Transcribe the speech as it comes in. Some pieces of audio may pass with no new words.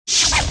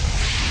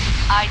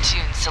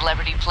iTunes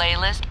Celebrity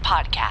Playlist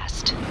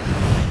Podcast.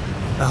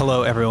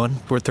 Hello, everyone.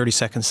 We're 30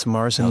 Seconds to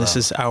Mars, and This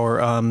is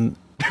our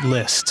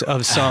list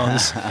of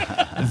songs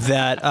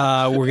that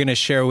we're going to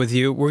share with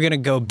you. We're going to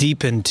go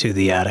deep into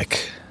the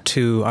attic,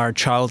 to our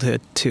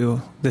childhood,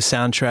 to the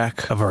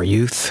soundtrack of our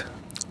youth,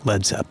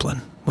 Led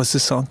Zeppelin. What's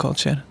this song called,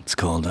 Shannon? It's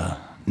called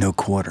No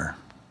Quarter.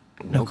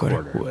 No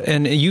Quarter.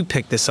 And you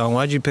picked this song.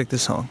 Why'd you pick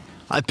this song?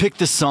 I picked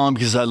this song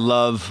because I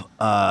love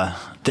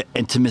the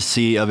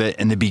intimacy of it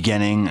in the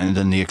beginning and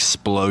then the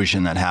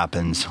explosion that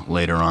happens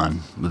later on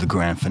with the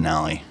grand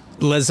finale.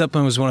 Led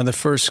Zeppelin was one of the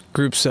first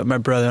groups that my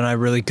brother and I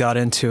really got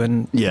into,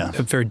 and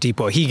a very deep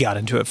way. He got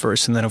into it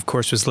first, and then, of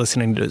course, was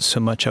listening to it so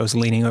much I was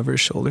leaning over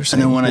his shoulder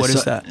saying, what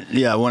is that?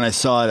 Yeah, when I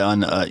saw it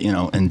on,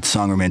 and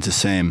Song Remains the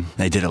Same,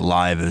 they did it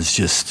live,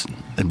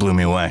 it blew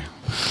me away.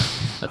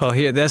 Oh,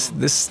 here,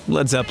 this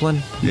Led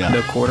Zeppelin, Yeah.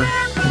 No Quarter.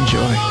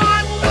 Enjoy.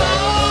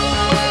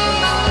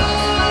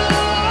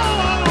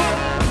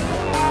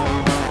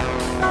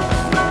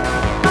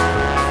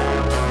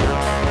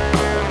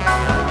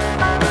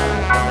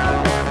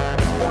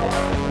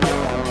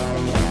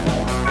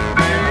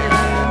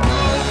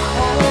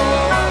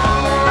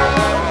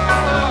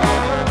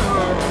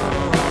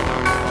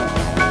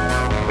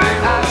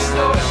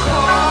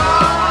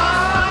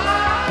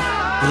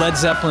 Led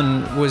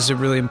Zeppelin was a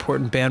really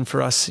important band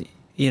for us.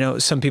 You know,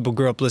 some people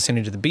grew up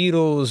listening to the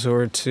Beatles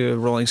or to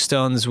Rolling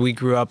Stones. We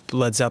grew up,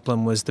 Led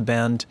Zeppelin was the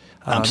band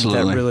that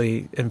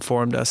really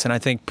informed us, and I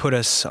think put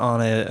us on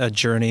a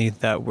journey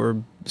that we're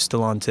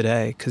still on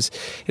today, because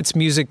it's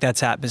music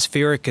that's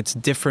atmospheric, it's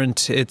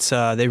different,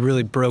 they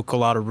really broke a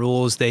lot of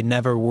rules. They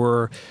never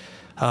really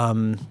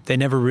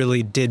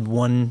did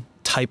one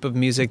type of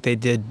music. They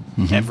did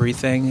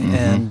everything,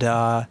 and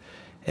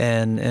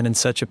in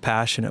such a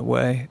passionate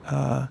way.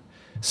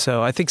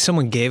 So I think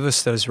someone gave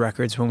us those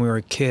records when we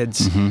were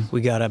kids. We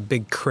got a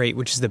big crate,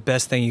 which is the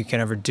best thing you can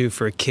ever do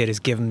for a kid,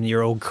 is give them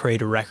your old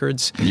crate of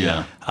records.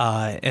 Yeah.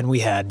 And we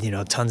had,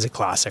 tons of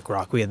classic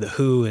rock. We had The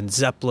Who and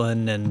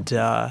Zeppelin and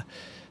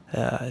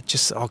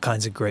just all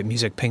kinds of great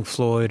music, Pink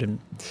Floyd, and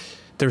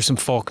there was some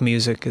folk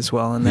music as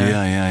well in there.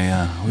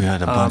 Yeah. We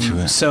had a bunch of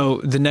it. So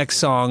the next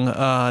song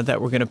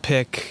that we're going to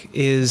pick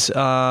is,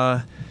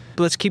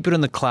 let's keep it in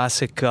the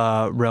classic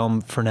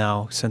realm for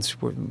now, since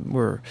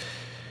we're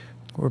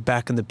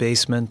back in the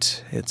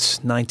basement. It's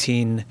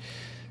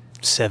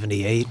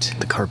 1978.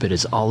 The carpet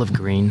is olive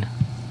green.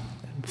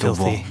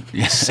 Filthy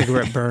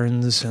cigarette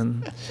burns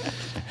and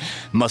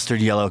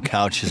mustard yellow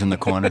couches in the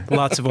corner.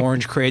 Lots of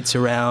orange crates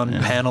around,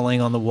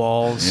 paneling on the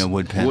walls. Yeah,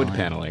 wood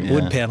paneling.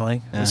 Wood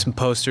paneling. With some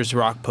posters,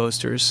 rock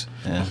posters.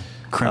 Yeah.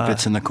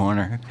 Crimpets in the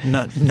corner.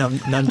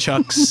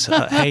 Nunchucks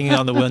hanging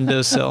on the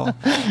windowsill.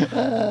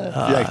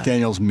 Jack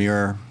Daniels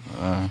mirror,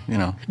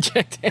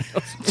 Jack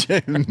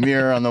Daniels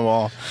mirror on the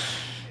wall.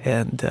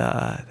 And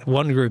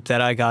one group that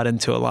I got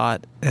into a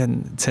lot,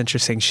 and it's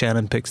interesting,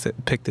 Shannon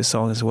picked this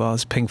song as well,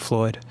 is Pink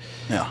Floyd.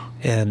 Yeah.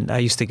 And I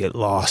used to get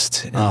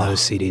lost in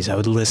those CDs. I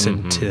would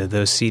listen to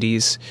those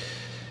CDs.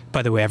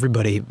 By the way,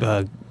 everybody,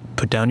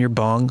 put down your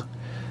bong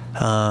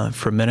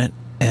for a minute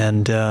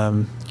and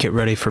get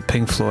ready for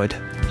Pink Floyd,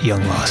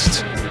 Young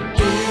Lost.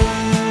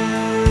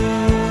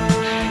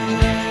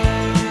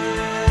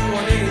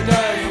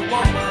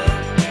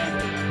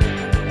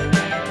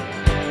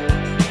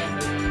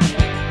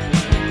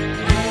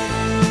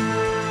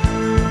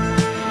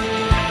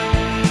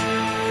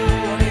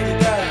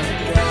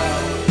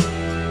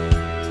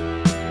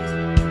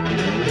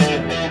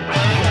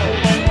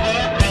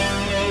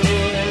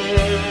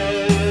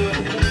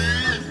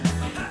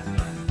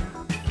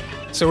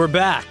 So we're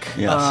back.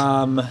 Yes.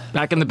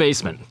 Back in the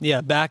basement.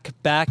 Yeah, back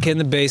in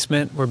the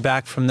basement. We're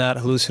back from that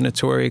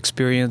hallucinatory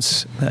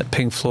experience, that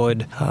Pink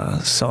Floyd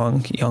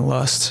song, Young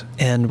Lust.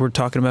 And we're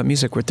talking about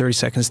music. We're 30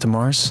 Seconds to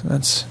Mars.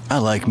 I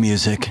like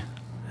music.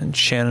 And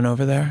Shannon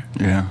over there.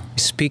 Yeah.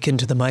 Speak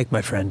into the mic,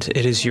 my friend.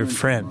 It is your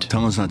friend.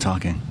 Someone's not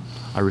talking.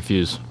 I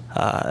refuse.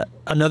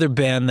 Another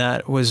band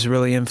that was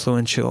really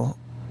influential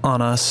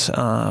on us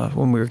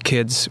when we were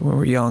kids, when we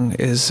were young,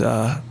 is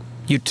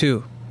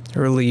U2.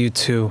 Early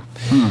U2.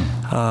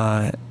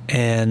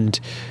 And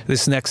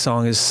this next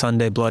song is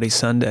Sunday, Bloody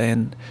Sunday,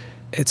 and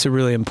it's a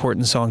really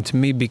important song to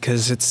me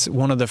because it's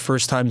one of the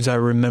first times I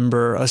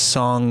remember a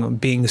song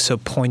being so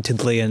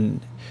pointedly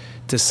and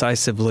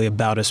decisively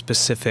about a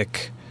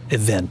specific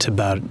event,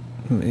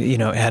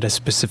 it had a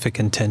specific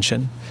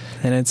intention.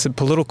 And it's a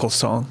political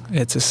song.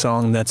 It's a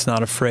song that's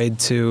not afraid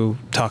to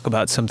talk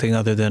about something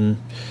other than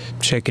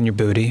shaking your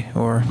booty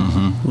or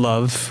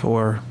love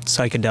or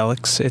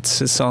psychedelics.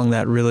 It's a song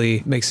that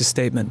really makes a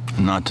statement.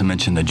 Not to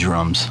mention the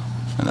drums.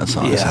 And that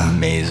song is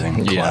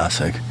amazing.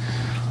 Classic.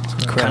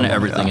 Kind of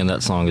everything in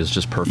that song is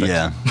just perfect.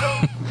 Yeah.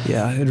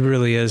 Yeah, it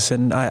really is.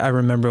 And I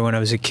remember when I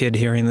was a kid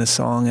hearing this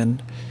song,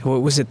 and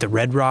what was it, the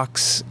Red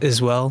Rocks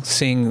as well?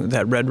 Seeing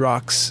that Red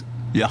Rocks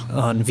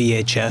on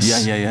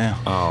VHS. Yeah.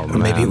 Oh, or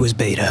maybe it was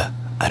Beta.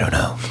 I don't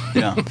know.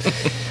 Yeah.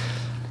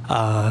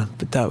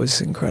 But that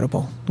was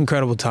incredible.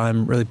 Incredible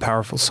time, really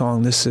powerful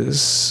song. This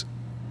is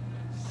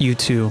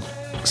U2,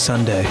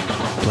 Sunday,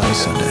 Bloody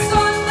Sunday.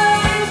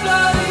 Sunday,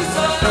 Bloody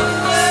Sunday.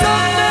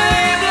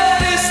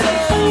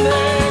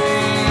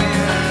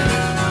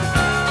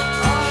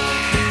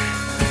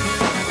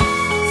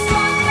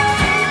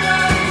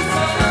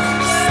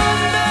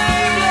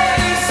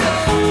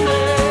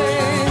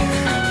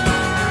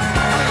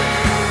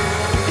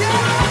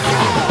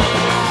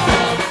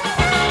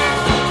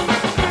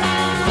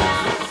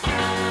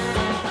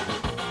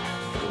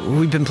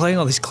 we've been playing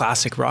all these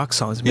classic rock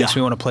songs. It makes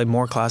me want to play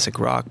more classic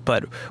rock,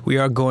 but we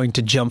are going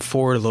to jump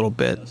forward a little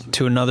bit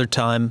to another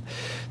time,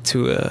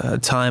 to a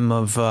time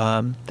of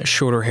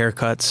shorter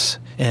haircuts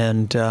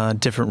and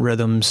different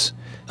rhythms.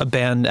 A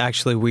band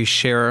actually we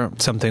share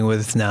something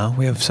with now.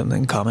 We have something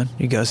in common.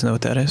 You guys know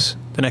what that is?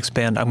 The next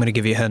band, I'm going to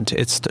give you a hint.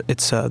 It's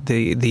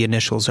the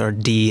initials are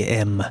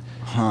DM.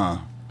 Huh.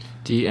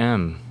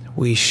 DM.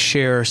 We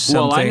share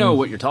something. Well, I know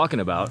what you're talking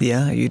about.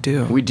 Yeah, you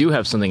do. We do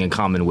have something in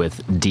common with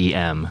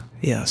DM.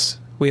 Yes.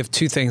 We have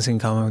two things in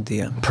common with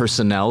DM.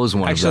 Personnel is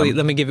one of them. Actually,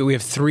 let me give it. We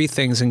have three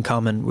things in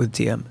common with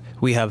DM.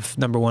 We have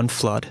number one,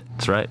 Flood.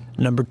 That's right.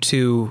 Number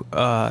two,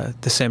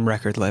 the same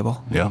record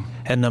label. Yeah.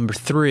 And number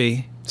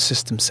three,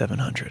 System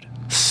 700.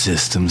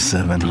 System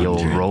 700. The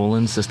old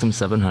Roland System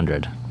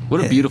 700.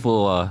 What a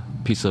beautiful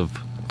piece of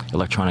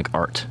electronic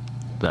art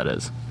that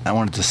is. I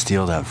wanted to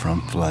steal that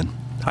from Flood.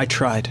 I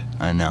tried.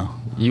 I know.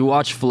 You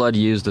watch Flood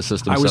use the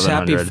System 700.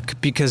 I was happy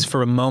because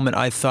for a moment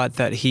I thought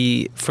that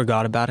he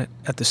forgot about it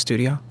at the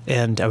studio,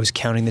 and I was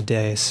counting the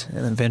days,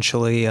 and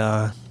eventually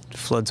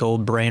Flood's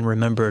old brain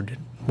remembered,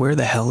 where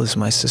the hell is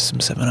my System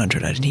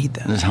 700? I need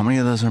that. How many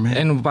of those are made?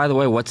 And by the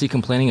way, what's he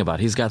complaining about?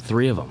 He's got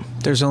 3 of them.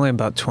 There's only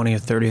about 20 or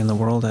 30 in the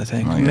world, I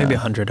think. Oh, yeah. Maybe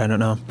 100, I don't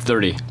know.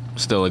 30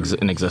 still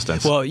in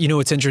existence. Well, you know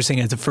what's interesting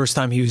is the first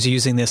time he was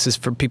using this is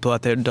for people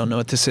out there who don't know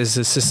what this is.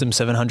 The System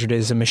 700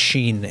 is a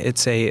machine.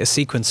 It's a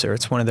sequencer.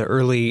 It's one of the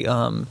early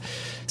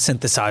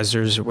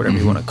synthesizers or whatever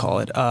you want to call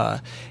it.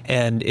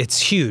 And it's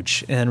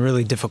huge and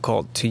really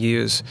difficult to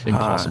use.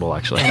 Impossible,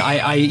 actually. And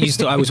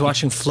I was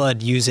watching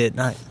Flood use it.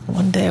 And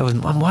one day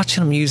I'm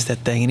watching him use that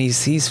thing, and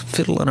he's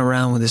fiddling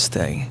around with this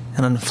thing.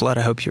 And on Flood,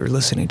 I hope you were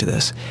listening to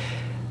this.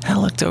 I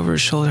looked over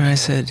his shoulder and I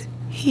said,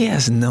 he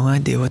has no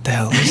idea what the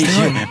hell he's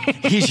doing.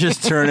 He's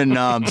just turning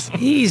knobs.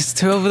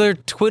 He's over there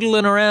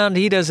twiddling around.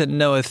 He doesn't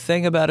know a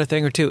thing about a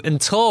thing or two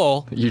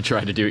until You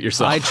tried to do it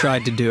yourself. I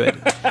tried to do it.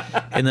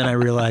 And then I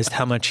realized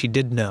how much he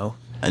did know.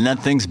 And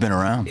that thing's been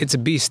around. It's a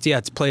beast. Yeah,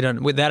 it's played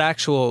on with that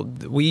actual.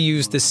 We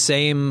used the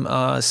same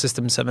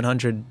System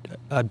 700,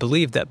 I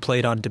believe, that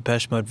played on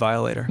Depeche Mode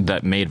Violator.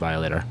 That made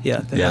Violator.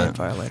 Yeah, made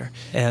Violator.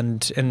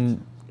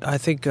 And I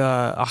think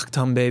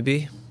Achtung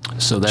Baby.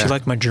 So Do there. you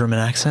like my German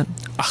accent?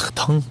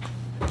 Achtung.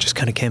 Just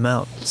kind of came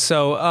out.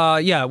 So,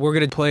 we're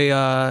going to play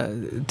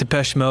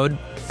Depeche Mode,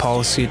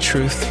 Policy of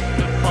Truth.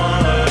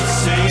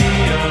 Policy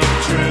of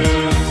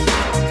truth.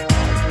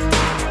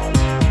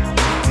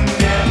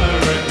 Never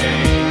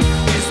again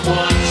is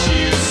what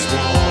you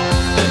swore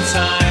the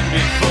time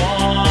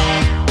before.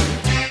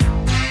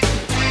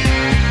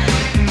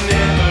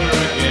 Never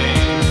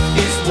again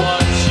is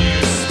what you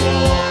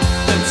swore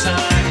the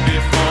time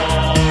before.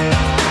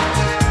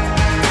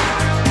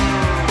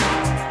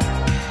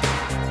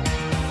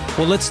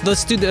 Well,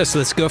 let's do this.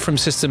 Let's go from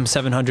System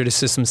 700 to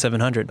System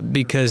 700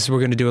 because we're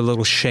going to do a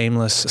little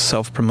shameless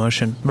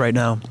self-promotion right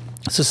now.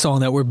 It's a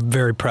song that we're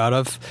very proud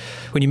of.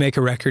 When you make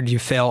a record, you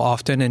fail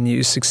often and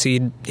you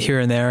succeed here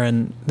and there,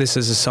 and this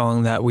is a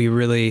song that we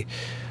really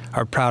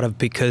are proud of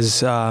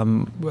because, I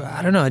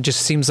don't know, it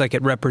just seems like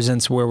it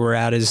represents where we're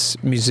at as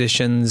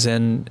musicians,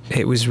 and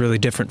it was really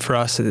different for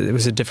us. It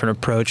was a different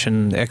approach,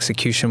 and the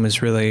execution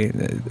was really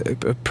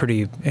a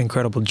pretty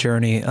incredible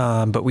journey.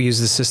 But we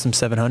use the System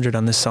 700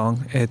 on this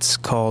song. It's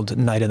called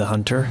Night of the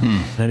Hunter,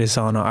 and it is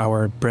on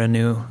our brand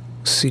new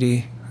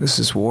CD, This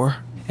Is War.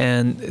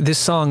 And this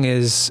song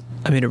is,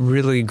 it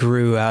really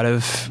grew out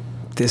of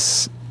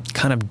this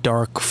kind of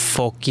dark,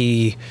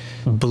 folky,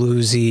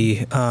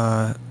 bluesy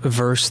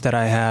verse that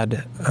I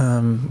had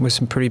with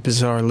some pretty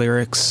bizarre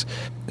lyrics.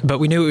 But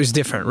we knew it was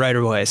different right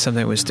away.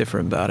 Something was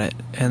different about it.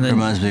 And then,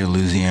 Reminds me of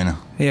Louisiana.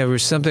 yeah, there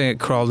was something that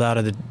crawled out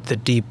of the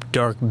deep,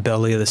 dark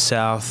belly of the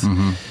South,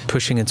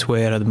 pushing its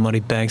way out of the muddy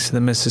banks of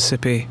the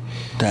Mississippi.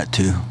 That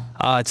too.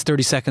 It's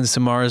 30 Seconds to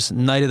Mars,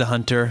 Night of the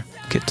Hunter.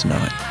 Get to know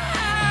it.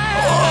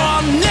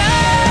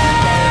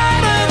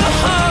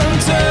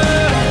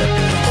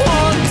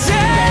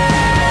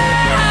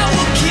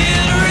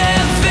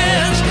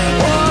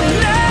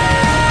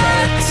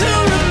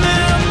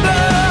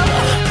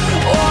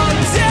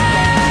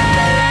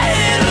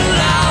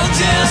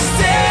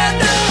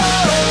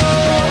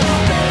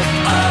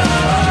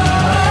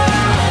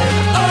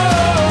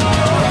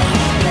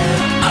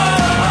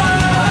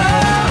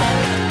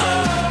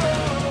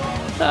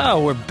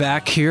 Oh, we're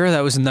back here.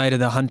 That was Night of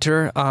the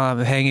Hunter,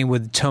 hanging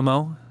with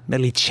Tomo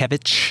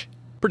Milicevic.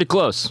 Pretty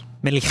close.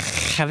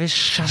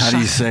 Milicevic. How do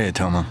you say it,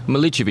 Tomo?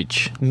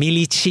 Milicevic.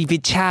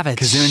 Milicevic.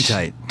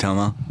 Gesundheit,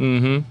 Tomo.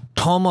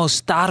 Tomo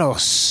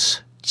Staros.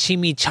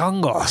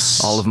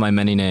 Chimichangos. All of my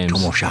many names.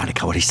 Tomoshari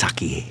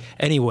Kawarisaki.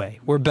 Anyway,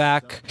 we're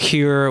back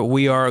here.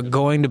 We are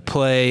going to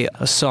play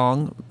a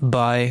song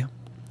by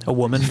a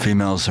woman,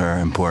 Females are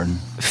important.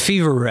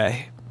 Fever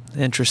Ray.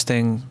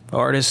 interesting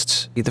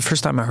artist. The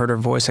first time I heard her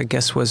voice, I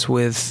guess, was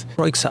with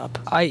Röyksopp.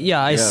 I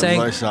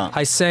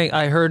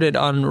heard it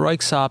on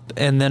Röyksopp,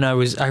 and then I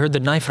heard The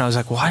Knife, and I was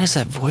like, why does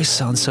that voice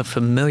sound so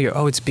familiar?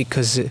 Oh, it's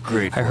because I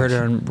heard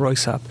it on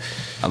Röyksopp.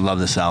 I love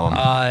this album.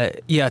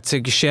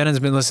 Shannon's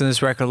been listening to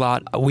this record a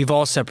lot. We've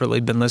all separately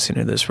been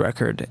listening to this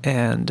record,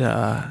 and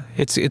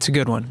it's a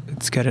good one.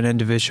 It's got an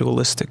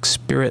individualistic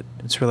spirit.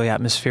 It's really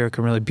atmospheric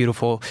and really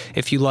beautiful.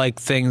 If you like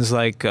things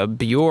like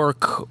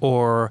Bjork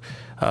or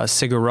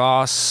Sigur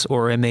Rós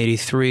or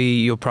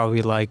M83, you'll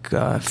probably like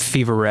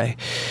Fever Ray,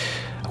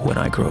 When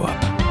I Grow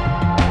Up.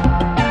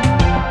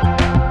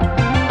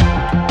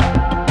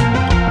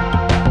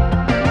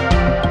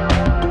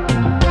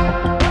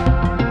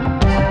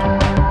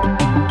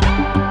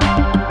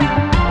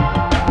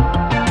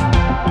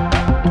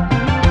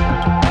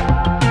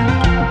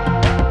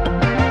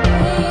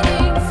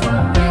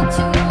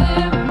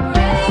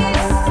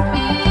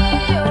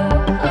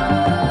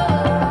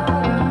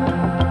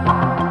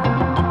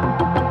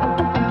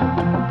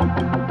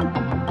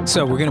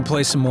 So we're going to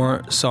play some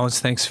more songs.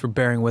 Thanks for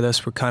bearing with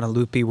us. We're kind of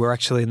loopy. We're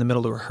actually in the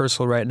middle of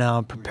rehearsal right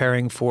now,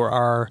 preparing for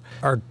our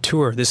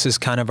tour. This is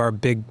kind of our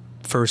big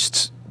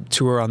first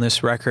tour on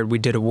this record. We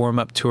did a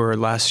warm-up tour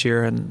last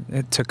year, and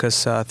it took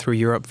us through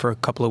Europe for a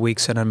couple of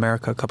weeks and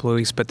America a couple of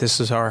weeks. But this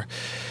is our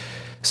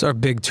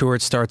big tour.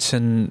 It starts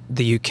in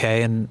the UK,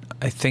 and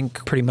I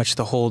think pretty much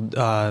the whole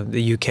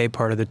the UK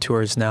part of the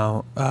tour is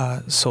now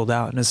sold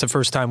out. And it's the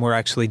first time we're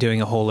actually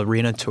doing a whole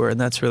arena tour, and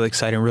that's really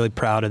exciting. I'm really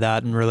proud of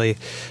that and really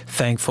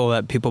thankful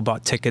that people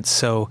bought tickets.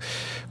 So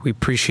we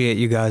appreciate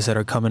you guys that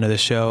are coming to the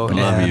show. I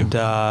love you.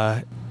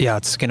 Yeah,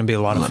 it's going to be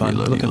a lot of fun.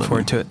 Looking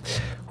forward to it.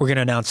 We're going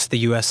to announce the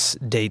US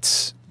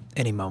dates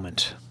any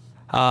moment.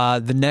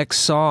 The next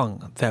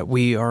song that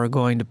we are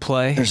going to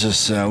play. There's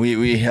this.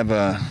 We have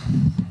a.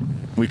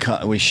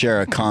 We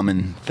share a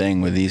common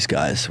thing with these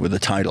guys, with a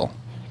title,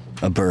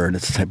 a bird.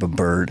 It's a type of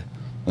bird.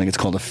 I think it's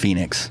called a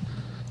phoenix.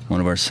 One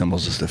of our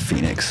symbols is the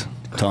phoenix.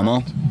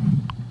 Tomo?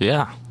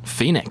 Yeah,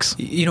 Phoenix.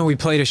 You know, we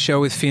played a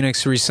show with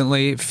Phoenix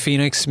recently.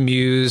 Phoenix,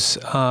 Muse,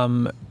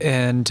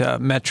 and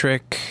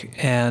Metric,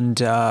 and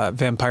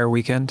Vampire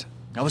Weekend.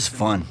 That was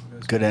fun.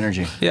 Good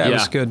energy. Yeah, it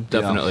was good.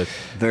 Definitely.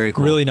 Yeah. Very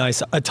cool. Really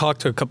nice. I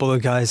talked to a couple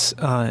of guys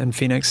in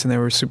Phoenix, and they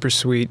were super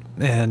sweet.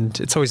 And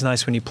it's always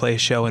nice when you play a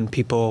show and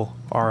people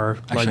are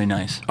actually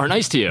nice. Are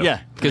nice to you.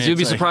 Yeah. Because you'd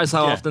be surprised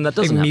how often that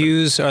doesn't happen.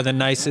 Muse are the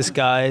nicest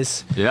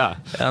guys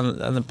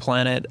on the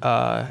planet.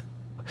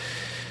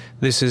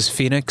 This is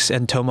Phoenix,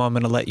 and Tomo, I'm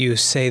going to let you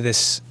say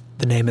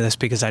the name of this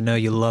because I know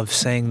you love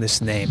saying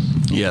this name.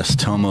 Yes,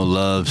 Tomo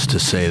loves to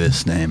say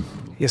this name.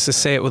 He has to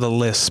say it with a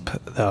lisp,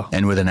 though.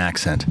 And with an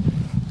accent.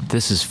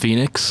 This is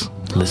Phoenix,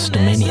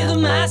 Listomania.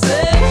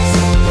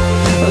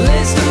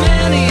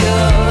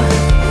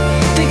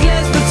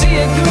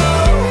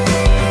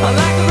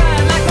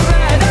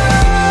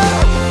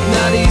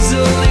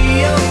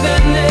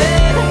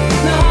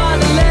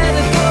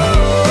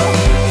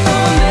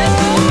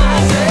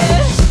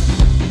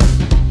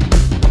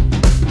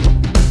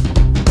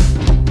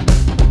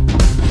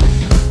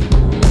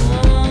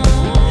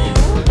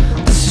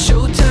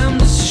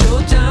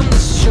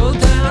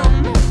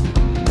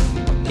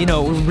 You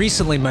know,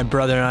 recently my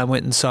brother and I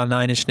went and saw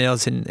Nine Inch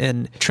Nails,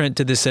 and Trent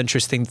did this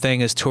interesting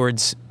thing as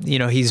towards, you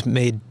know, he's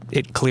made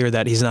it clear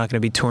that he's not going to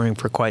be touring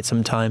for quite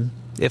some time,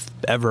 if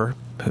ever.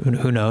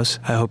 Who knows?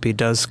 I hope he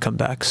does come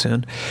back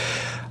soon.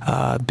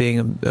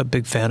 Being a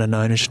big fan of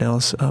Nine Inch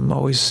Nails, I'm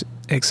always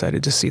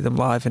excited to see them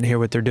live and hear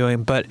what they're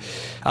doing. But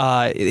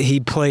he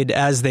played,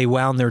 as they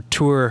wound their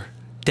tour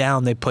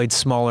down, they played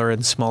smaller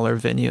and smaller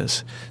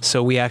venues.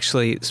 So we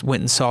actually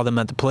went and saw them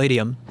at the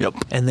Palladium. Yep.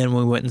 And then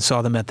we went and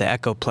saw them at the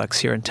Echoplex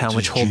here in town,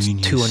 which holds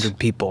 200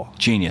 people.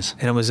 Genius.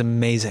 And it was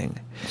amazing.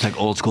 It's like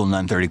old school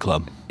 930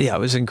 Club. Yeah, it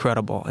was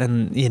incredible.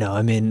 And, you know,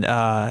 I mean,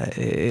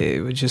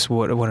 it was just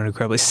what an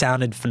incredible. It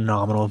sounded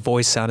phenomenal. The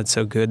voice sounded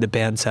so good. The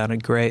band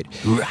sounded great.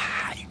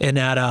 Right. And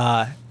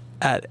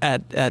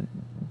at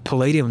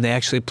Palladium, they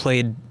actually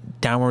played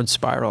Downward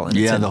Spiral in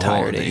its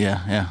entirety.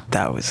 Yeah.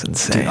 That was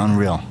insane. Dude,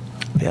 unreal.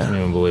 Yeah. I can't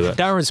even believe it.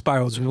 Downward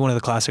Spiral is one of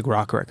the classic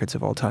rock records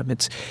of all time.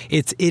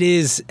 It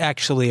is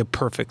actually a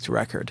perfect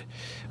record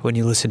when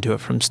you listen to it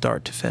from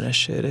start to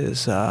finish. It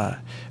is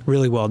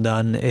really well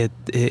done.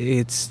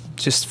 It's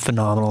just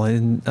phenomenal.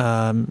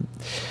 And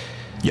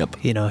Yep.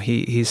 you know,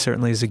 he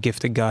certainly is a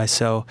gifted guy.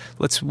 So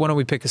why don't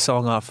we pick a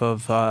song off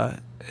of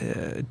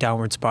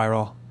Downward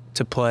Spiral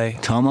to play?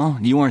 Tomo,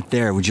 you weren't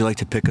there. Would you like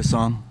to pick a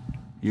song?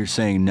 You're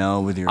saying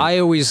no with your... I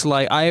always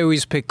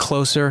pick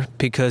Closer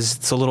because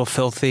it's a little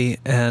filthy,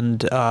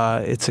 and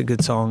it's a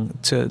good song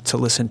to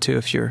listen to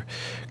if you're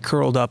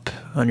curled up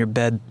on your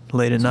bed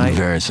late at night.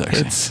 Very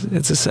sexy.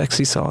 It's a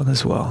sexy song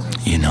as well.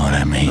 You know what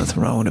I mean.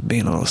 Nothing wrong with it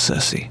being a little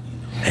sissy.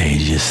 Hey,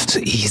 just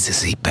Ease the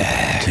seat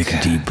back. take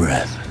a deep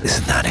breath. This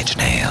is 9 Inch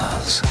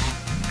Nails.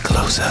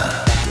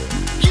 Closer.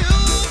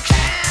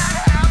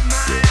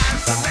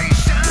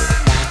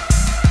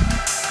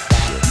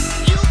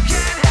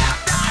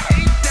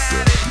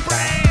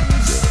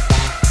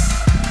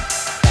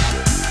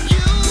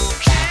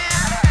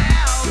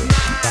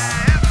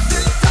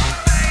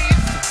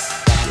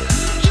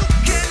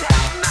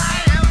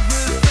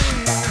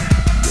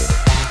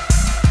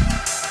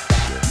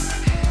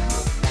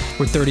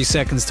 30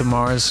 Seconds to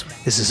Mars.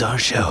 This is our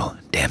show.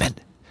 Damn it.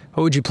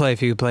 What would you play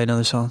if you could play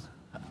another song?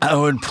 I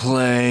would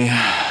play.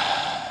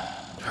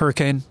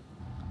 Hurricane?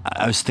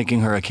 I was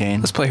thinking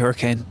Hurricane. Let's play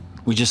Hurricane.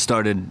 We just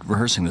started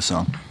rehearsing the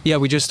song. Yeah,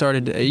 we just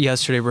started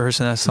yesterday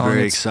rehearsing that song. Very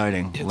It's-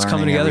 exciting. It's Learning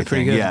coming together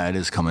pretty everything. good. Yeah, it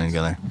is coming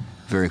together.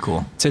 Very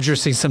cool. It's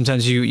interesting.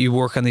 Sometimes you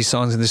work on these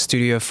songs in the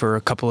studio for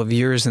a couple of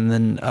years, and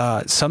then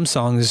some of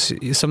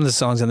the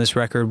songs on this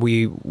record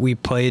we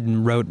played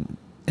and wrote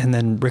and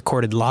then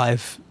recorded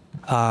live.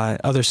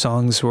 Other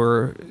songs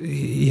were,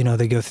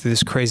 they go through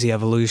this crazy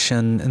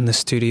evolution in the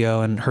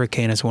studio, and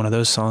Hurricane is one of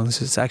those songs.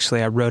 It's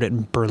actually, I wrote it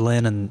in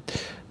Berlin in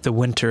the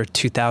winter of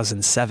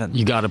 2007.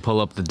 You got to pull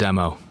up the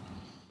demo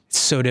It's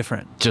so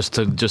different. just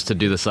to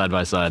do the side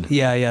by side.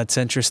 Yeah, it's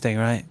interesting,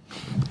 right?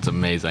 It's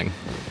amazing.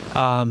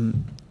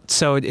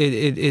 So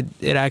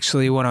it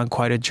actually went on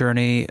quite a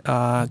journey.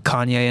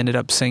 Kanye ended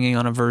up singing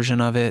on a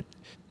version of it,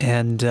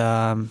 and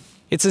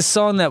it's a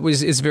song that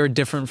is very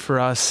different for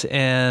us,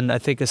 and I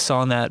think a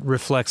song that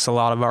reflects a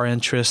lot of our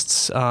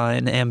interests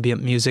in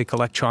ambient music,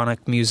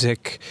 electronic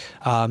music.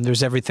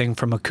 There's everything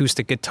from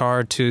acoustic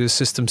guitar to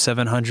System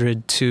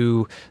 700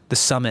 to The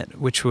Summit,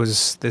 which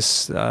was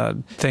this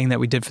thing that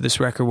we did for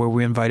this record where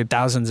we invited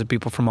thousands of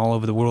people from all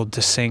over the world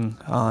to sing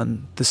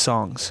on the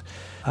songs.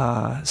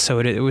 So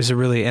it was a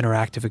really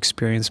interactive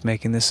experience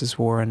making This Is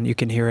War, and you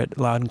can hear it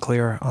loud and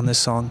clear on this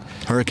song.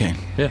 Hurricane.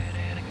 Yeah.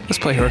 Let's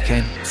play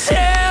Hurricane.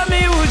 Tell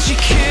me, would you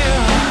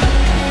kill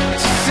to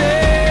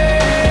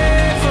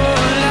save a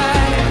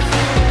life?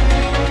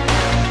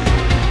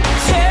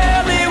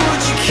 Tell me,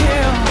 would you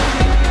kill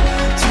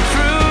to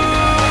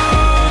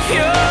prove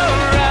you're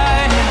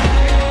right?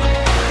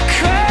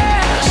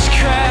 Crash,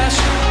 crash,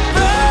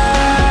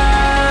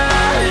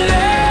 burn,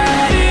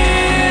 let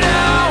it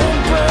all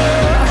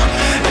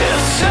burn.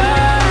 It's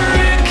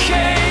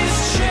hurricanes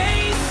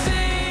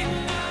chasing.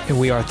 And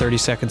we are 30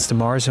 Seconds to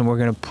Mars, and we're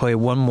going to play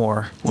one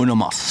more Uno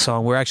mas.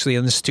 song. We're actually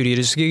in the studio.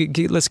 Just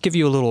let's give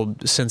you a little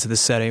sense of the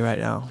setting right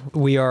now.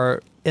 We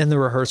are in the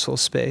rehearsal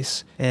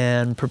space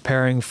and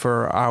preparing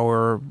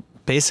for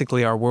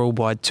basically our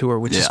worldwide tour,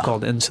 which is Yeah.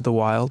 called Into the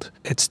Wild.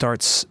 It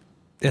starts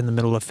in the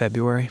middle of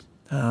February.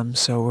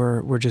 So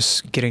we're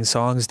just getting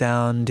songs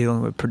down,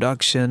 dealing with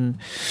production,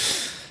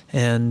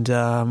 and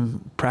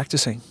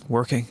practicing,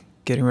 working,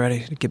 getting ready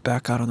to get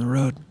back out on the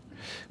road.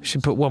 We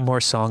should put one more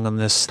song on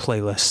this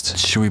playlist.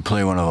 Should we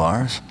play one of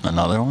ours?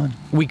 Another one?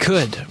 We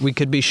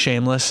could be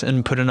shameless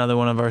and put another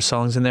one of our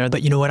songs in there.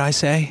 But you know what I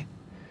say?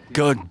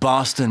 Go with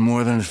Boston,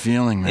 More Than a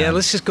Feeling, man. Yeah,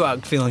 let's just go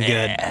out feeling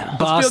good. Let's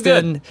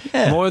Boston, feel good.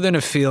 Yeah. More Than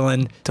a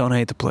Feeling. Don't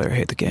hate the player,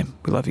 hate the game.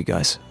 We love you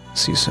guys.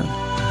 See you soon.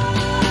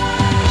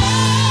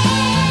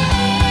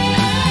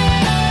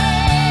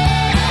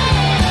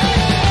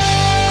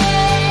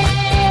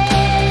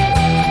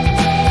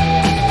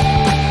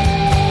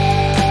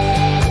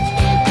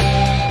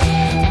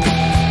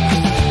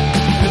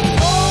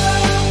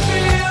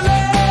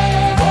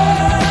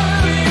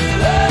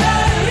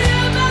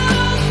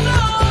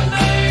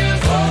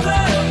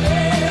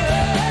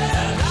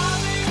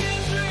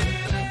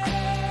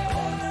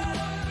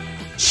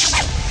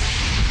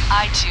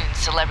 iTunes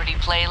Celebrity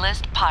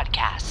Playlist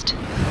Podcast.